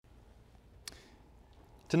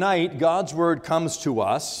Tonight, God's Word comes to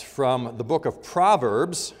us from the book of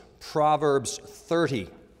Proverbs, Proverbs 30.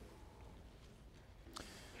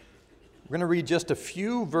 We're going to read just a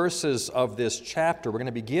few verses of this chapter. We're going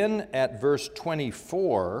to begin at verse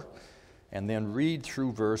 24 and then read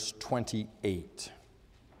through verse 28.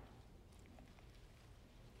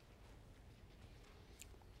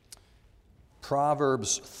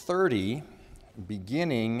 Proverbs 30,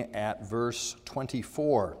 beginning at verse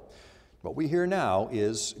 24. What we hear now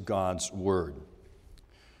is God's Word.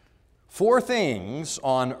 4 things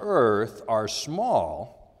on earth are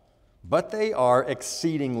small, but they are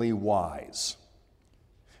exceedingly wise.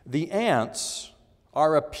 The ants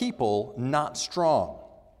are a people not strong,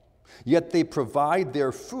 yet they provide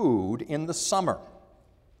their food in the summer.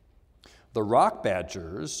 The rock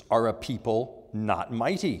badgers are a people not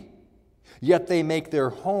mighty, yet they make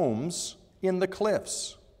their homes in the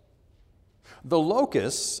cliffs. The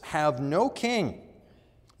locusts have no king,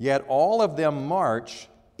 yet all of them march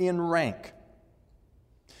in rank.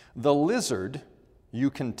 The lizard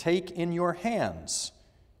you can take in your hands,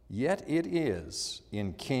 yet it is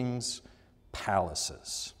in kings'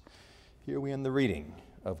 palaces. Here we end the reading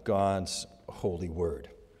of God's holy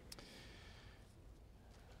word.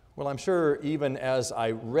 Well, I'm sure even as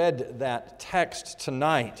I read that text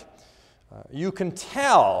tonight, you can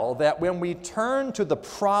tell that when we turn to the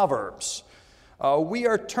Proverbs, we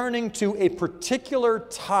are turning to a particular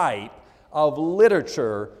type of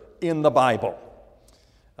literature in the Bible.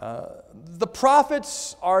 The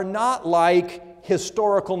prophets are not like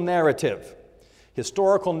historical narrative.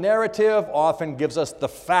 Historical narrative often gives us the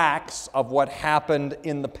facts of what happened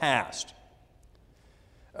in the past.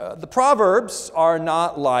 The Proverbs are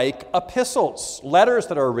not like epistles, letters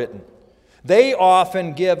that are written. They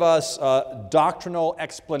often give us doctrinal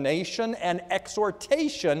explanation and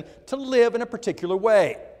exhortation to live in a particular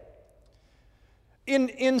way.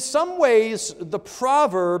 In some ways, the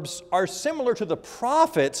Proverbs are similar to the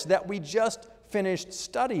prophets that we just finished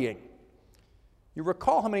studying. You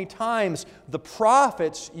recall how many times the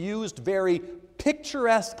prophets used very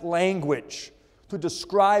picturesque language to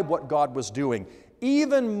describe what God was doing,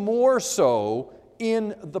 even more so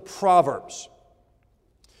in the Proverbs.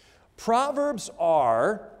 Proverbs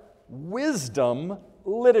are wisdom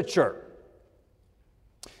literature.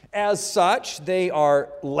 As such, they are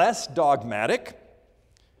less dogmatic,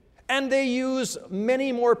 and they use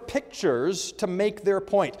many more pictures to make their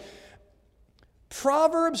point.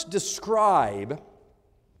 Proverbs describe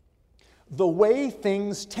the way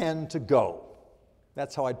things tend to go.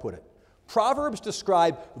 That's how I'd put it. Proverbs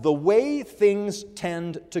describe the way things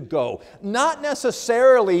tend to go. Not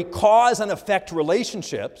necessarily cause and effect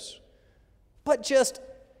relationships, but just,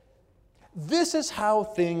 this is how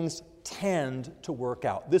things tend to work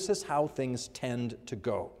out. This is how things tend to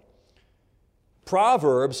go.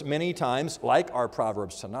 Proverbs, many times, like our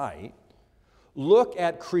Proverbs tonight, look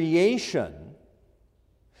at creation,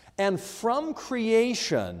 and from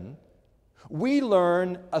creation, we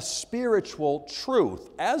learn a spiritual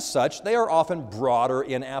truth. As such, they are often broader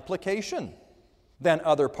in application than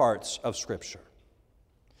other parts of Scripture.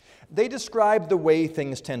 They describe the way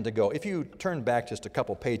things tend to go. If you turn back just a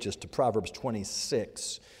couple pages to Proverbs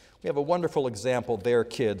 26, we have a wonderful example there,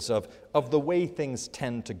 kids, of the way things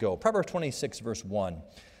tend to go. Proverbs 26, verse 1.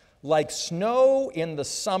 Like snow in the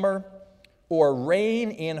summer or rain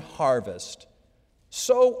in harvest,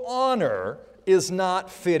 so honor is not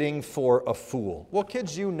fitting for a fool. Well,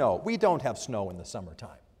 kids, you know, we don't have snow in the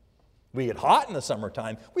summertime. We get hot in the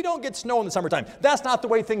summertime. We don't get snow in the summertime. That's not the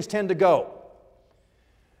way things tend to go.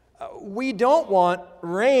 We don't want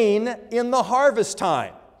rain in the harvest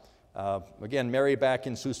time. Again, Mary back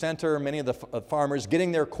in Sioux Center, many of the farmers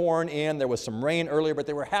getting their corn in. There was some rain earlier, but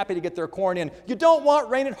they were happy to get their corn in. You don't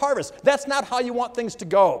want rain at harvest. That's not how you want things to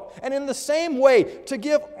go. And in the same way, to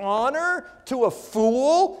give honor to a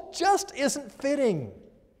fool just isn't fitting.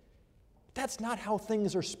 That's not how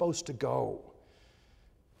things are supposed to go.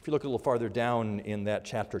 If you look a little farther down in that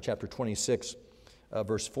chapter 26,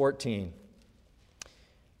 verse 14,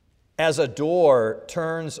 as a door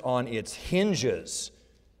turns on its hinges,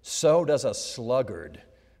 so does a sluggard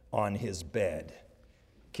on his bed.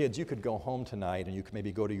 Kids, you could go home tonight and you could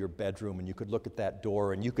maybe go to your bedroom and you could look at that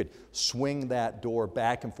door and you could swing that door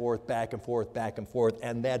back and forth, back and forth, back and forth,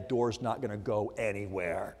 and that door's not going to go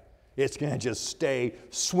anywhere. It's going to just stay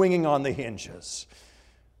swinging on the hinges.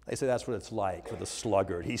 They say that's what it's like for the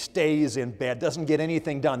sluggard. He stays in bed, doesn't get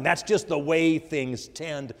anything done. That's just the way things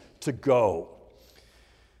tend to go.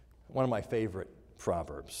 One of my favorite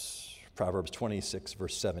Proverbs, Proverbs 26,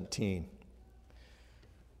 verse 17.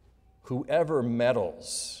 Whoever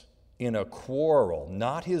meddles in a quarrel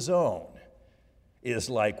not his own is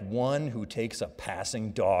like one who takes a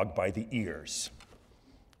passing dog by the ears.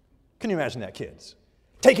 Can you imagine that, kids?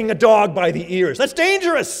 Taking a dog by the ears. That's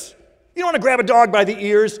dangerous. You don't want to grab a dog by the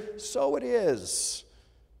ears. So it is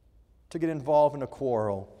to get involved in a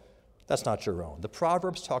quarrel that's not your own. The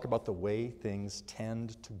Proverbs talk about the way things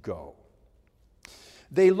tend to go.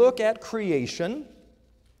 They look at creation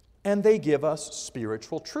and they give us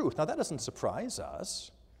spiritual truth. Now, that doesn't surprise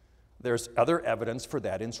us. There's other evidence for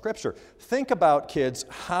that in Scripture. Think about, kids,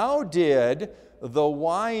 how did the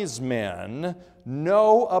wise men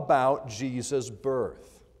know about Jesus'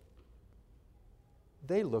 birth?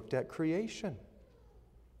 They looked at creation.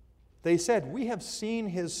 They said, "We have seen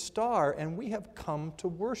his star and we have come to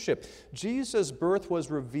worship." Jesus' birth was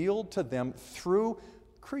revealed to them through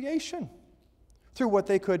creation, through what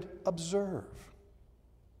they could observe.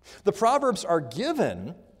 The Proverbs are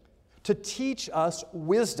given to teach us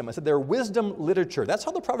wisdom. I said they're wisdom literature. That's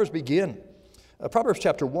how the Proverbs begin. Proverbs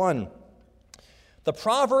chapter 1. The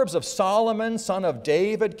Proverbs of Solomon, son of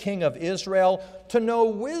David, king of Israel, to know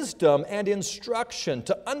wisdom and instruction,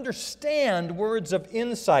 to understand words of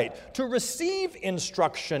insight, to receive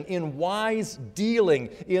instruction in wise dealing,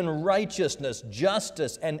 in righteousness,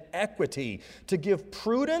 justice, and equity, to give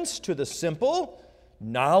prudence to the simple,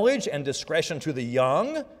 knowledge and discretion to the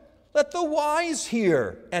young. Let the wise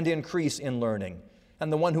hear and increase in learning,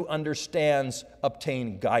 and the one who understands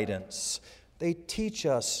obtain guidance. They teach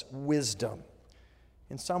us wisdom.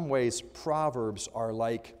 In some ways, Proverbs are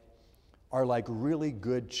like really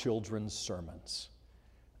good children's sermons.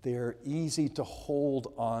 They're easy to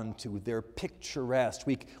hold on to. They're picturesque.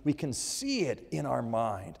 We can see it in our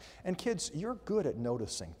mind. And kids, you're good at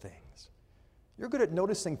noticing things. You're good at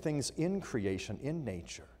noticing things in creation, in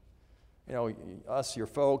nature. You know, us, your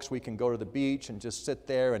folks, we can go to the beach and just sit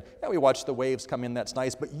there and we watch the waves come in, that's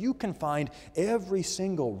nice, but you can find every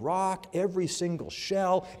single rock, every single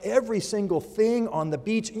shell, every single thing on the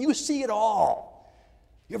beach, and you see it all.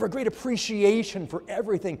 You have a great appreciation for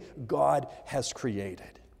everything God has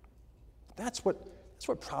created. That's what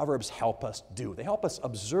Proverbs help us do. They help us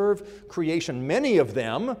observe creation, many of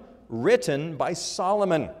them written by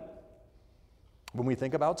Solomon. When we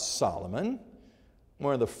think about Solomon,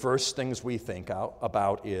 one of the first things we think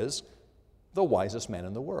about is the wisest man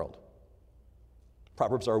in the world.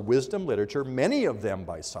 Proverbs are wisdom literature, many of them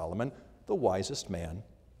by Solomon, the wisest man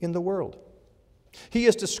in the world. He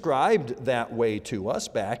is described that way to us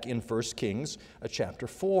back in 1 Kings chapter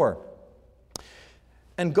 4.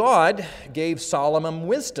 And God gave Solomon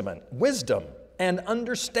wisdom and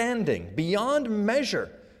understanding beyond measure,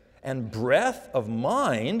 and breadth of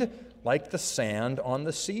mind like the sand on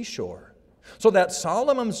the seashore. So that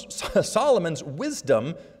Solomon's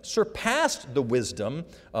wisdom surpassed the wisdom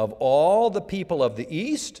of all the people of the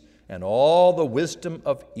East and all the wisdom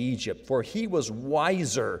of Egypt, for he was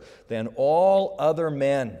wiser than all other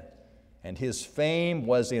men, and his fame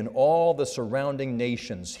was in all the surrounding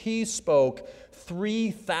nations. He spoke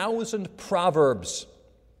 3,000 proverbs,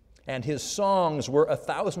 and his songs were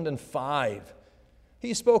 1,005.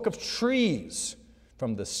 He spoke of trees,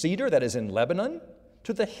 from the cedar that is in Lebanon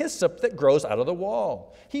to the hyssop that grows out of the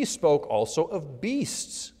wall. He spoke also of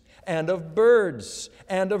beasts, and of birds,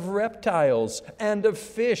 and of reptiles, and of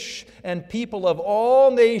fish, and people of all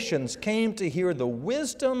nations came to hear the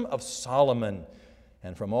wisdom of Solomon,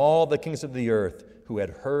 and from all the kings of the earth who had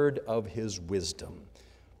heard of his wisdom.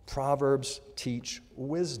 Proverbs teach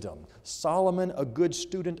wisdom. Solomon, a good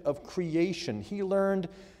student of creation, he learned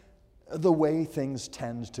the way things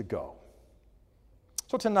tend to go.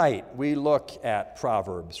 So tonight we look at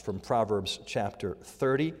Proverbs from Proverbs chapter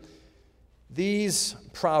 30. These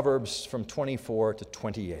Proverbs from 24 to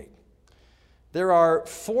 28. There are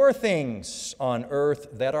 4 things on earth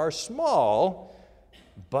that are small,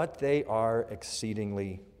 but they are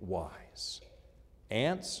exceedingly wise.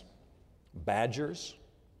 Ants, badgers,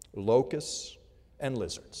 locusts, and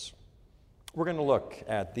lizards. We're going to look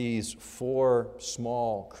at these 4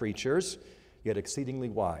 small creatures, yet exceedingly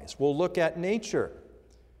wise. We'll look at nature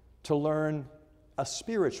to learn a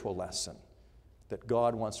spiritual lesson that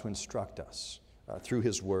God wants to instruct us through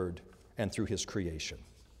his word and through his creation.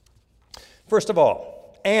 First of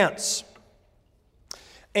all, ants.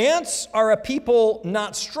 Ants are a people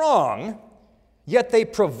not strong, yet they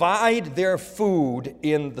provide their food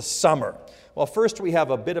in the summer. Well, first we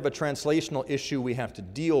have a bit of a translational issue we have to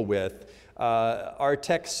deal with. Our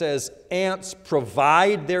text says ants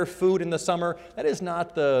provide their food in the summer. That is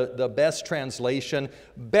not the best translation.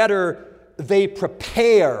 Better, they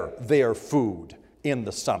prepare their food in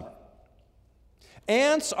the summer.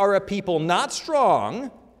 Ants are a people not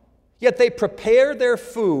strong, yet they prepare their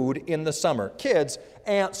food in the summer. Kids,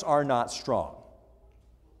 ants are not strong.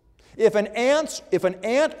 If an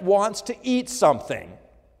ant wants to eat something,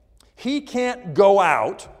 he can't go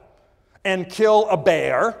out and kill a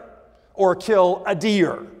bear or kill a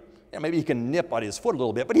deer. Yeah, maybe he can nip at his foot a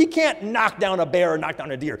little bit, but he can't knock down a bear or knock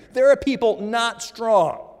down a deer. There are people not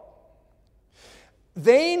strong.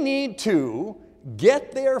 They need to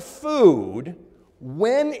get their food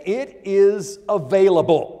when it is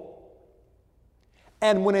available.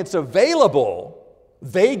 And when it's available,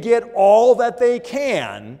 they get all that they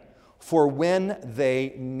can for when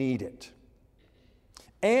they need it.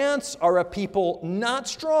 Ants are a people not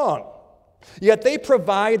strong, yet they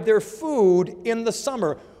provide their food in the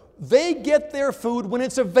summer. They get their food when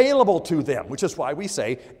it's available to them, which is why we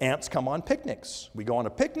say ants come on picnics. We go on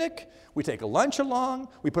a picnic, we take a lunch along,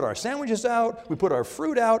 we put our sandwiches out, we put our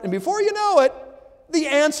fruit out, and before you know it, the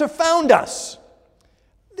ants have found us.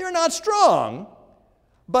 They're not strong,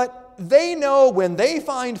 but they know when they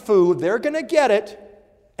find food, they're going to get it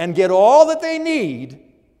and get all that they need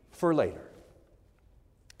for later.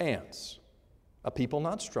 Ants, a people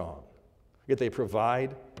not strong, yet they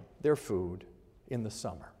provide their food in the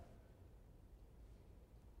summer.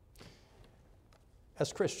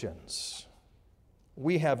 As Christians,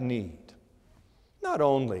 we have need not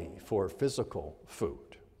only for physical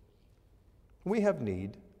food, we have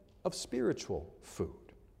need of spiritual food.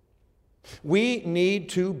 We need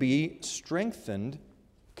to be strengthened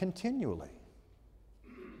continually.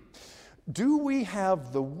 Do we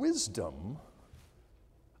have the wisdom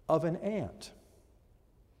of an ant?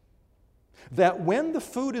 That when the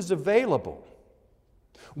food is available,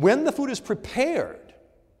 when the food is prepared,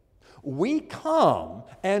 we come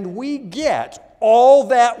and we get all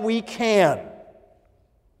that we can.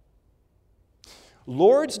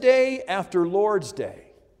 Lord's Day after Lord's Day,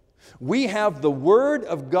 we have the Word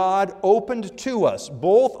of God opened to us,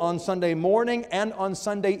 both on Sunday morning and on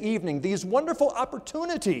Sunday evening. These wonderful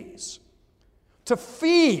opportunities to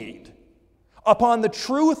feed upon the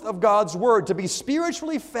truth of God's Word, to be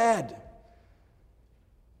spiritually fed.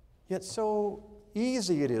 Yet so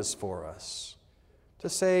easy it is for us to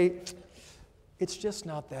say, it's just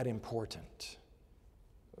not that important.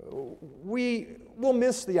 We'll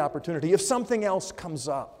miss the opportunity if something else comes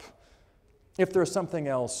up, if there's something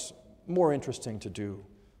else more interesting to do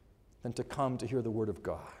than to come to hear the Word of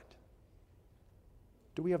God.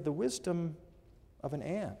 Do we have the wisdom of an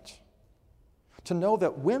ant to know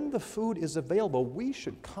that when the food is available, we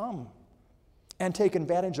should come and take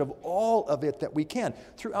advantage of all of it that we can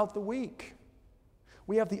throughout the week?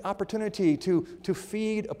 We have the opportunity to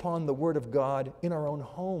feed upon the Word of God in our own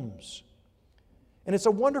homes. And it's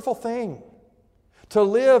a wonderful thing to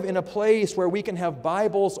live in a place where we can have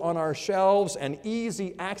Bibles on our shelves and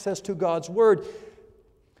easy access to God's Word.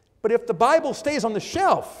 But if the Bible stays on the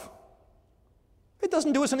shelf, it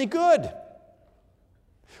doesn't do us any good.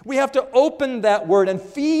 We have to open that Word and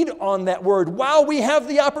feed on that Word while we have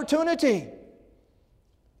the opportunity.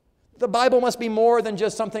 The Bible must be more than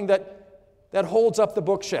just something that holds up the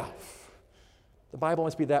bookshelf. The Bible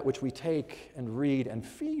must be that which we take and read and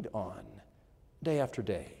feed on day after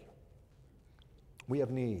day. We have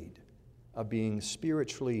need of being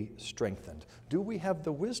spiritually strengthened. Do we have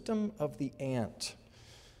the wisdom of the ant,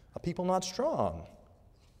 a people not strong,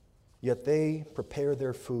 yet they prepare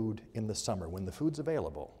their food in the summer? When the food's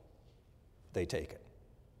available, they take it.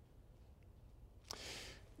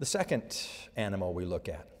 The second animal we look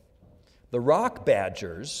at, the rock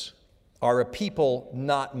badgers, are a people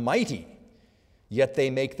not mighty, yet they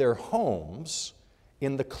make their homes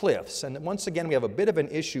in the cliffs. And once again, we have a bit of an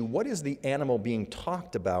issue. What is the animal being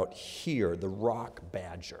talked about here, the rock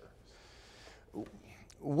badger?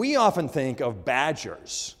 We often think of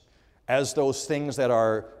badgers as those things that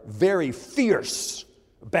are very fierce.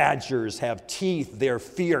 Badgers have teeth, they're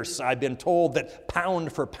fierce. I've been told that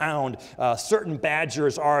pound for pound, certain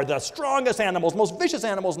badgers are the strongest animals, most vicious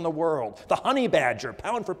animals in the world. The honey badger,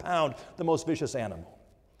 pound for pound, the most vicious animal.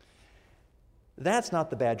 That's not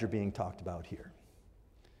the badger being talked about here.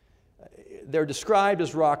 They're described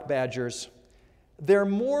as rock badgers. They're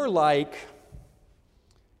more like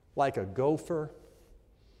a gopher,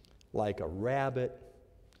 like a rabbit,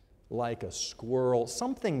 like a squirrel,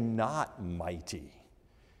 something not mighty.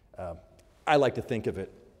 I like to think of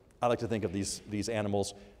these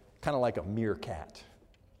animals kind of like a meerkat,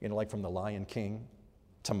 like from the Lion King,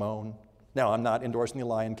 Timon. Now, I'm not endorsing the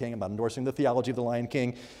Lion King. I'm not endorsing the theology of the Lion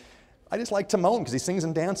King. I just like Timon because he sings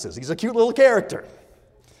and dances. He's a cute little character.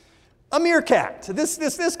 A meerkat,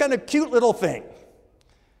 this kind of cute little thing.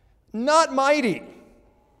 Not mighty.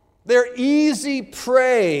 They're easy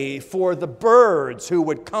prey for the birds who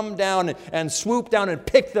would come down and swoop down and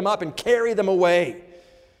pick them up and carry them away.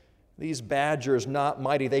 These badgers, not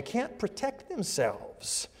mighty, they can't protect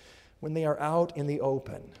themselves when they are out in the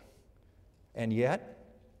open. And yet,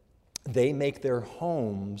 they make their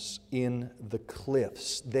homes in the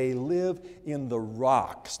cliffs. They live in the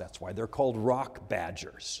rocks. That's why they're called rock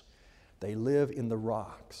badgers. They live in the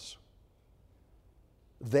rocks.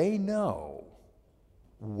 They know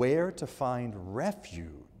where to find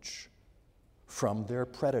refuge from their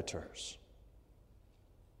predators.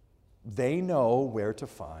 They know where to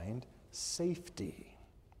find safety.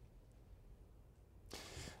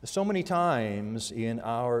 So many times in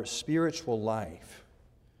our spiritual life,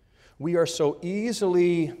 we so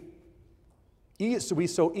easily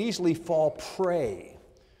fall prey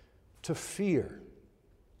to fear,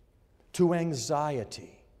 to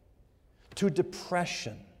anxiety, to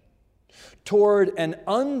depression, toward an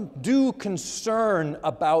undue concern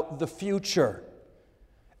about the future.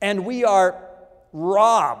 And we are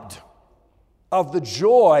robbed of the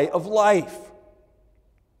joy of life.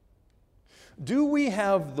 Do we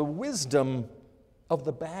have the wisdom of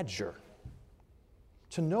the badger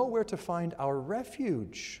to know where to find our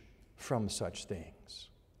refuge from such things?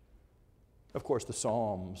 Of course, the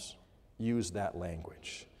Psalms use that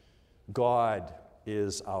language. God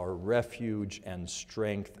is our refuge and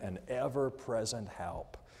strength and ever-present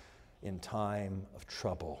help in time of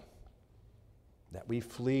trouble. That we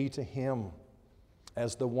flee to Him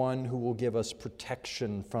as the one who will give us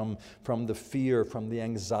protection from the fear, from the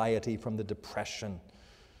anxiety, from the depression.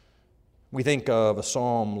 We think of a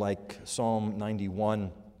psalm like Psalm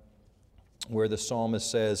 91, where the psalmist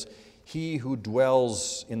says, "He who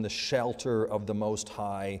dwells in the shelter of the Most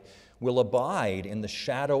High will abide in the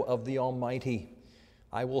shadow of the Almighty.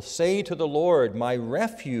 I will say to the Lord, my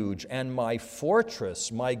refuge and my fortress,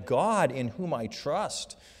 my God in whom I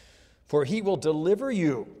trust. For He will deliver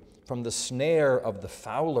you from the snare of the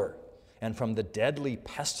fowler and from the deadly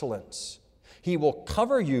pestilence. He will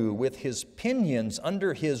cover you with His pinions.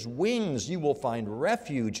 Under His wings you will find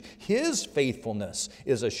refuge. His faithfulness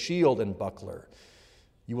is a shield and buckler.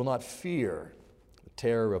 You will not fear the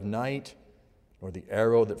terror of night, nor the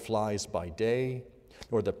arrow that flies by day,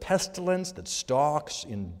 nor the pestilence that stalks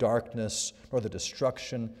in darkness, nor the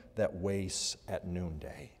destruction that wastes at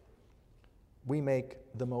noonday." We make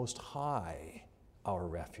the Most High our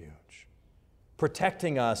refuge,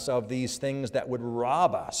 protecting us of these things that would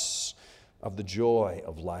rob us of the joy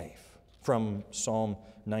of life. From Psalm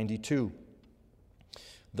 92,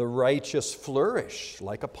 "The righteous flourish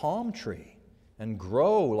like a palm tree and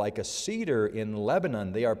grow like a cedar in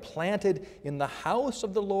Lebanon. They are planted in the house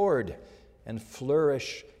of the Lord and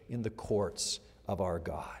flourish in the courts of our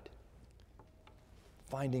God."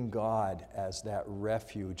 Finding God as that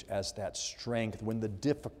refuge, as that strength when the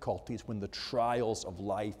difficulties, when the trials of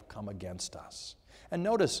life come against us. And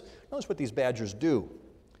notice what these badgers do.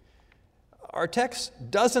 Our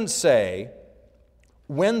text doesn't say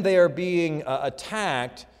when they are being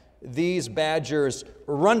attacked, these badgers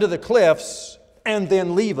run to the cliffs and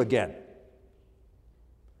then leave again.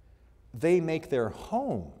 They make their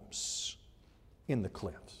homes in the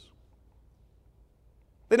cliffs.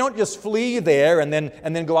 They don't just flee there and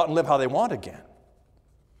then go out and live how they want again.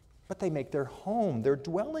 But they make their home, their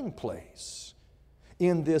dwelling place,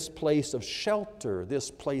 in this place of shelter, this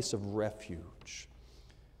place of refuge.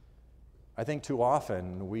 I think too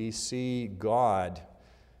often we see God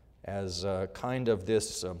as kind of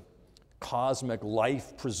this cosmic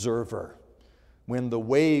life preserver. When the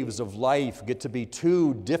waves of life get to be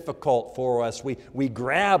too difficult for us, we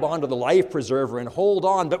grab onto the life preserver and hold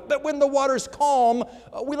on. But when the water's calm,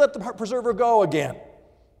 we let the preserver go again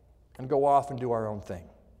and go off and do our own thing.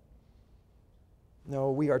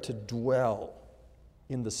 No, we are to dwell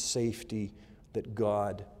in the safety that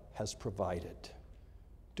God has provided.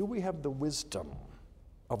 Do we have the wisdom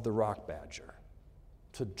of the rock badger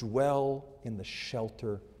to dwell in the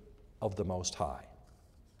shelter of the Most High?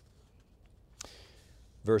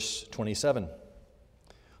 Verse 27,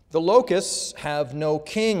 "The locusts have no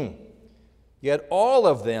king, yet all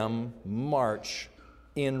of them march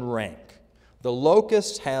in rank." The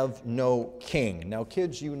locusts have no king. Now,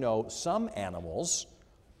 kids, you know some animals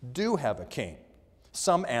do have a king.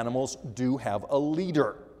 Some animals do have a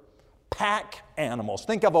leader. Pack animals.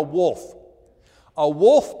 Think of a wolf. A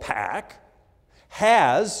wolf pack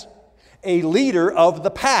has a leader of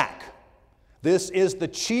the pack. This is the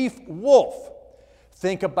chief wolf.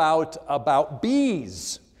 Think about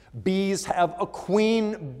bees. Bees have a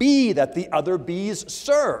queen bee that the other bees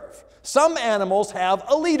serve. Some animals have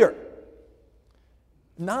a leader.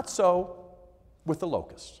 Not so with the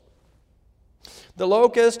locusts. The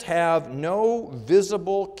locusts have no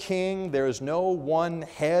visible king. There is no one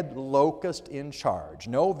head locust in charge,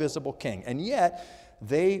 no visible king. And yet,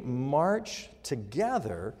 they march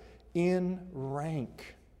together in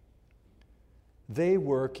rank. They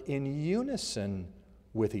work in unison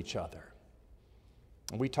with each other.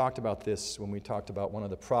 And we talked about this when we talked about one of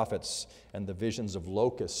the prophets and the visions of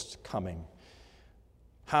locusts coming.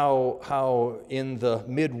 How in the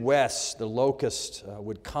Midwest the locust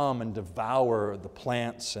would come and devour the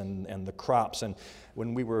plants and the crops. And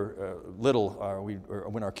when we were little,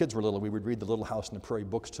 when our kids were little, we would read the Little House on the Prairie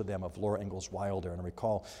books to them of Laura Ingalls Wilder. And I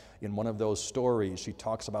recall in one of those stories, she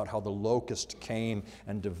talks about how the locust came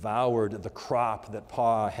and devoured the crop that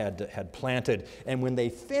Pa had planted. And when they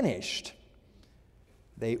finished,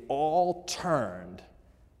 they all turned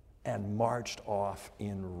and marched off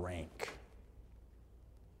in rank.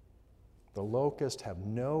 The locusts have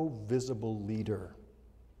no visible leader,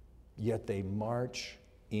 yet they march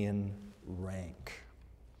in rank.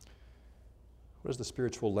 What is the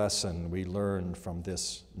spiritual lesson we learn from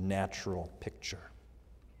this natural picture?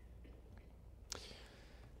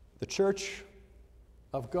 The church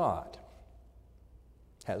of God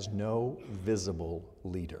has no visible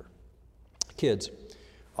leader. Kids,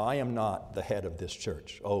 I am not the head of this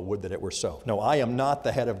church. Oh, would that it were so. No, I am not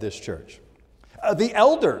the head of this church. The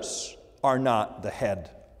elders are not the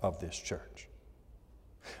head of this church.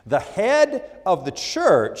 The head of the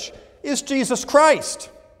church is Jesus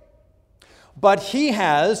Christ. But he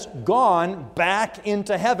has gone back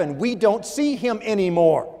into heaven. We don't see him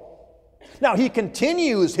anymore. Now, he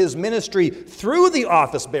continues his ministry through the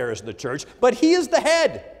office bearers of the church, but he is the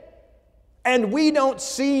head. And we don't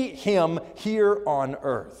see him here on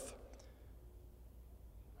earth.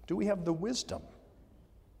 Do we have the wisdom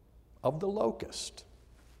of the locust?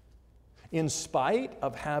 In spite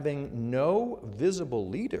of having no visible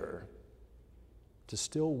leader, to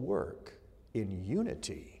still work in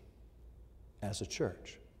unity as a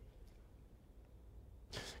church.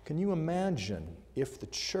 Can you imagine if the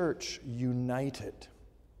church united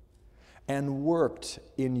and worked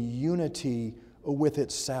in unity with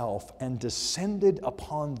itself and descended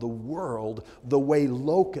upon the world the way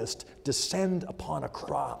locusts descend upon a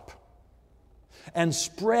crop, and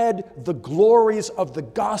spread the glories of the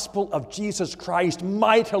gospel of Jesus Christ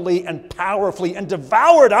mightily and powerfully and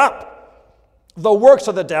devoured up the works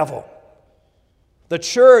of the devil? The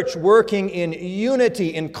church working in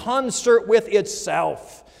unity, in concert with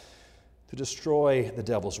itself to destroy the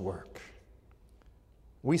devil's work.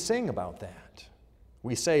 We sing about that.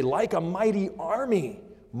 We say, like a mighty army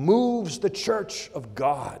moves the church of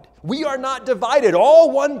God. We are not divided, all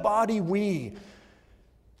one body we.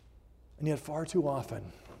 And yet far too often,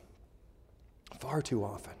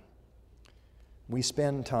 we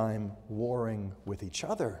spend time warring with each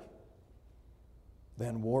other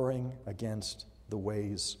than warring against the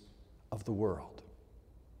ways of the world.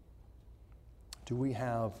 Do we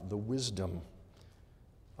have the wisdom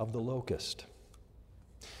of the locust?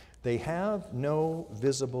 They have no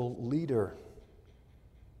visible leader,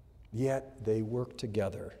 yet they work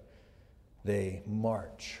together. They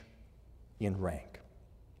march in rank.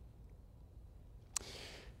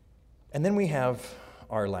 And then we have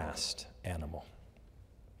our last animal.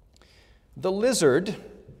 The lizard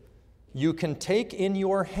you can take in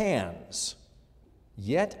your hands,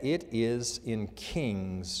 yet it is in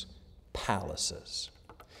kings' palaces.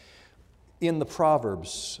 In the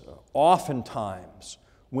Proverbs, oftentimes,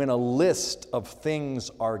 when a list of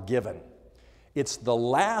things are given, it's the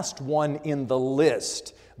last one in the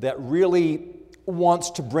list that really wants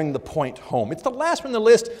to bring the point home. It's the last one in the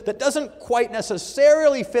list that doesn't quite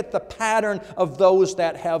necessarily fit the pattern of those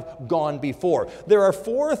that have gone before. There are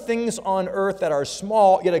 4 things on earth that are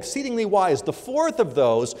small, yet exceedingly wise. The fourth of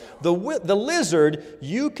those, the lizard,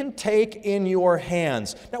 you can take in your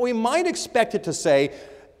hands. Now, we might expect it to say,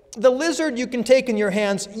 the lizard you can take in your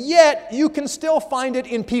hands, yet you can still find it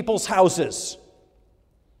in people's houses.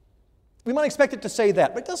 We might expect it to say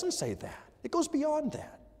that, but it doesn't say that. It goes beyond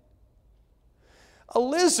that. A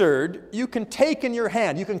lizard you can take in your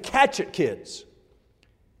hand. You can catch it, kids.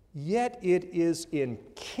 Yet it is in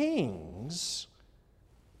kings'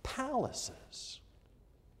 palaces.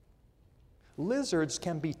 Lizards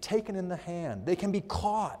can be taken in the hand. They can be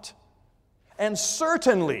caught. And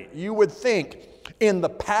certainly, you would think, in the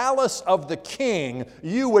palace of the king,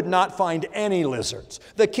 you would not find any lizards.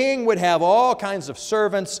 The king would have all kinds of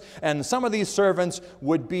servants, and some of these servants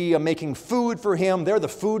would be making food for him. They're the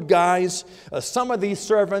food guys. Some of these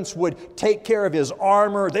servants would take care of his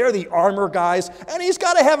armor. They're the armor guys. And he's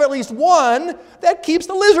got to have at least one that keeps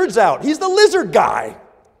the lizards out. He's the lizard guy.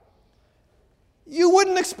 You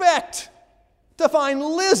wouldn't expect to find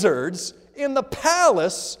lizards in the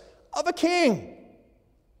palace of a king.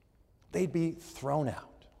 They'd be thrown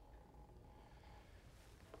out.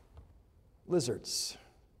 Lizards,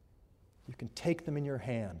 you can take them in your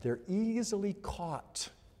hand. They're easily caught,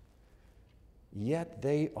 yet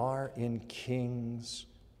they are in kings'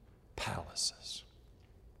 palaces.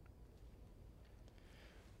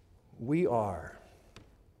 We are,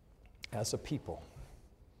 as a people,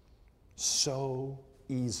 so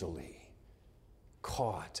easily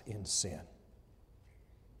caught in sin.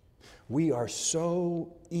 We are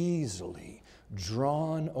so easily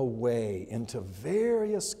drawn away into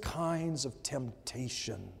various kinds of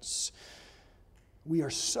temptations. We are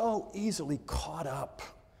so easily caught up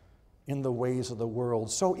in the ways of the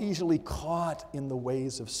world, so easily caught in the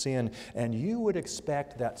ways of sin. And you would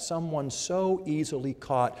expect that someone so easily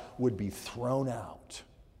caught would be thrown out,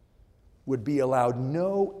 would be allowed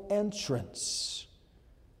no entrance.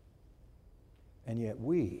 And yet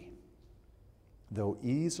we, though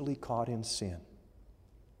easily caught in sin,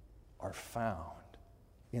 are found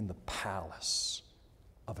in the palace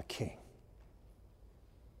of a king.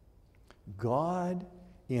 God,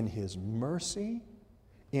 in His mercy,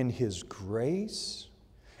 in His grace,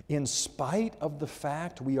 in spite of the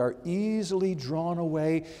fact we are easily drawn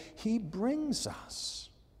away, He brings us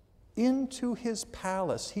into His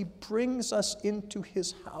palace. He brings us into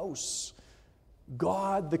His house.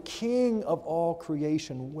 God, the King of all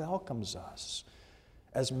creation, welcomes us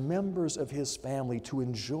as members of His family to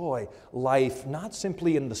enjoy life not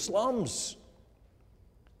simply in the slums,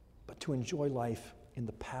 but to enjoy life in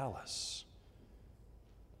the palace.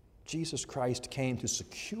 Jesus Christ came to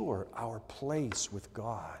secure our place with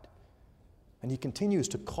God. And He continues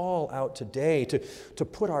to call out today to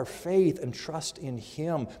put our faith and trust in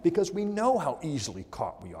Him, because we know how easily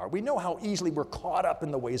caught we are. We know how easily we're caught up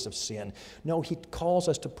in the ways of sin. No, He calls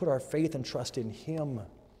us to put our faith and trust in Him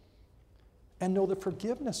and know the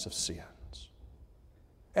forgiveness of sins.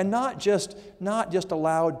 And not just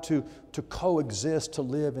allowed to coexist, to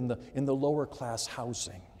live in the lower class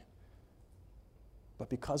housing, but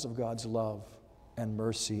because of God's love and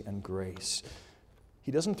mercy and grace,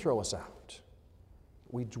 He doesn't throw us out.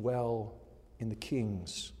 We dwell in the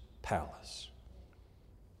King's palace.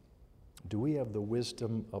 Do we have the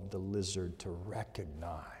wisdom of the lizard to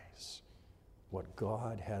recognize what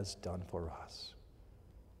God has done for us?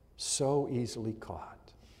 So easily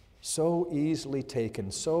caught, so easily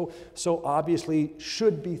taken, so obviously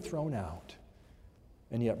should be thrown out,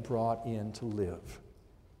 and yet brought in to live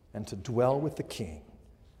and to dwell with the King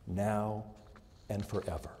now and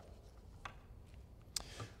forever.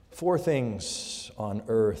 4 things on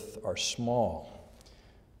earth are small,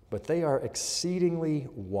 but they are exceedingly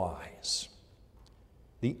wise.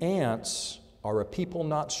 The ants are a people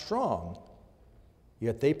not strong,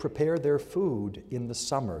 yet they prepare their food in the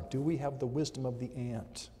summer. Do we have the wisdom of the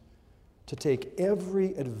ant to take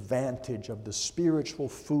every advantage of the spiritual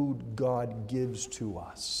food God gives to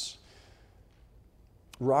us?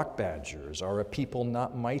 Rock badgers are a people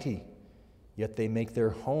not mighty, yet they make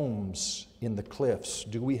their homes in the cliffs.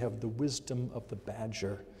 Do we have the wisdom of the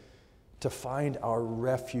badger to find our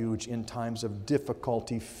refuge in times of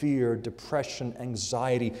difficulty, fear, depression,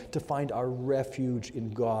 anxiety, to find our refuge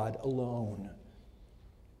in God alone?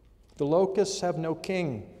 The locusts have no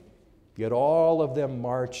king, yet all of them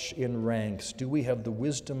march in ranks. Do we have the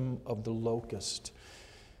wisdom of the locust,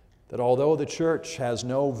 that although the church has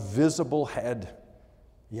no visible head,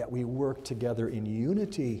 yet we work together in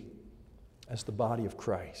unity as the body of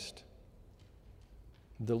Christ?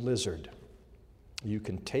 The lizard you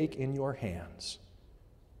can take in your hands,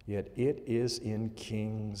 yet it is in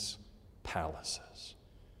kings' palaces.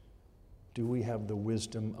 Do we have the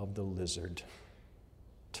wisdom of the lizard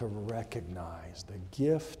to recognize the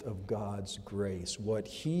gift of God's grace, what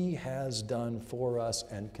He has done for us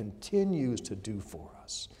and continues to do for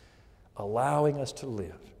us, allowing us to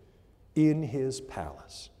live in His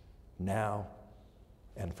palace now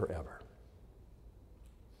and forever?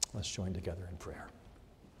 Let's join together in prayer.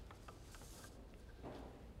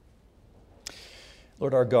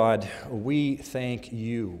 Lord our God, we thank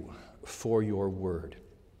You for Your word,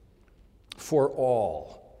 for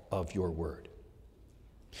all of Your word.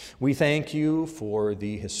 We thank You for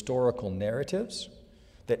the historical narratives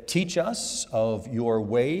that teach us of Your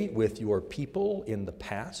way with Your people in the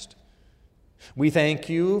past. We thank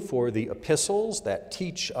You for the epistles that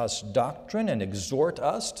teach us doctrine and exhort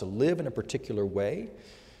us to live in a particular way.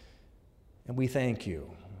 And we thank You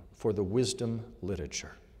for the wisdom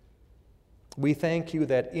literature. We thank You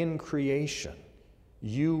that in creation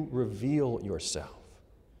You reveal Yourself,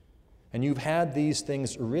 And you've had these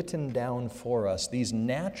things written down for us, these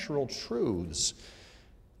natural truths,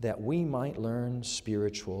 that we might learn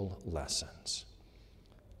spiritual lessons.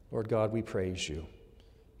 Lord God, we praise you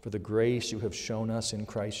for the grace you have shown us in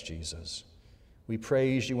Christ Jesus. We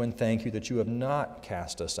praise you and thank you that you have not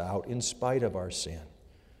cast us out in spite of our sin,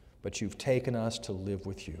 but you've taken us to live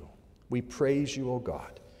with you. We praise you, O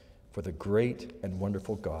God, for the great and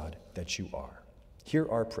wonderful God that you are. Hear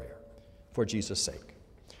our prayer. For Jesus' sake,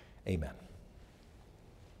 amen.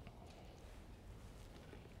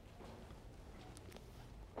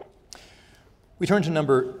 We turn to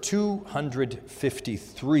number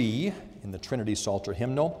 253 in the Trinity Psalter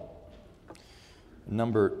hymnal.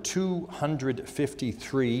 Number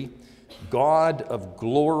 253, God of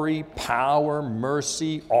glory, power,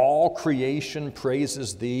 mercy, all creation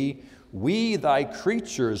praises thee. We, thy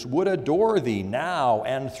creatures, would adore thee now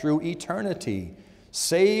and through eternity.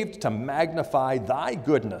 Saved to magnify thy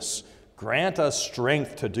goodness, grant us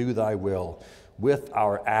strength to do thy will, with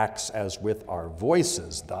our acts as with our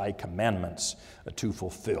voices, thy commandments to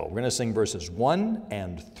fulfill. We're going to sing verses 1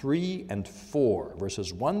 and 3 and 4.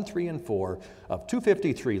 Verses 1, 3, and 4 of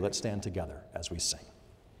 253. Let's stand together as we sing.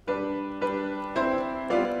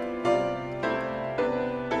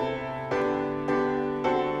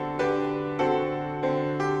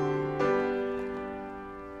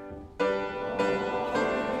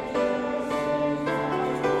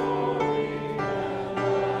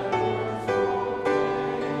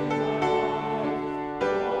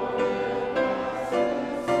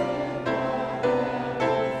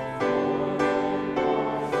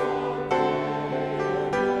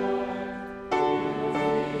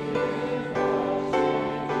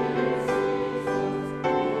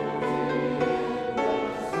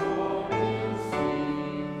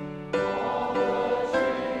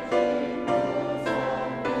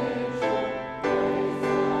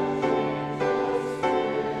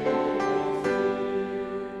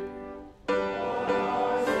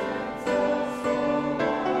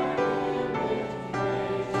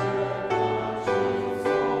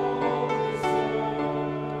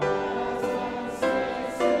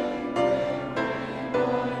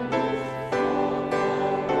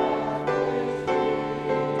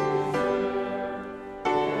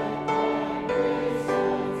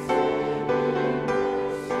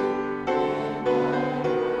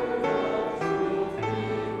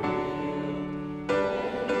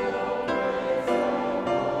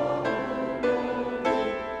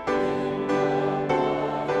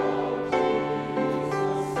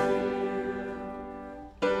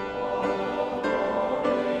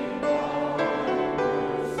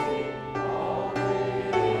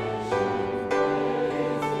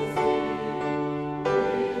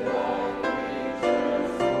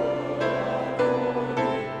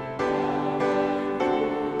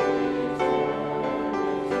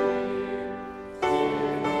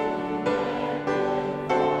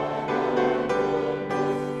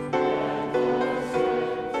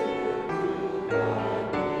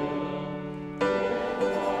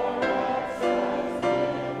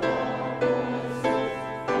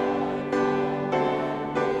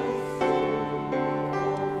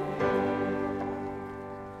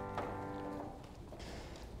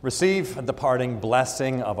 Receive the parting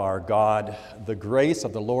blessing of our God, the grace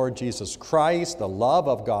of the Lord Jesus Christ, the love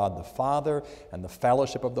of God the Father, and the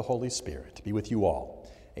fellowship of the Holy Spirit be with you all.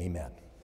 Amen.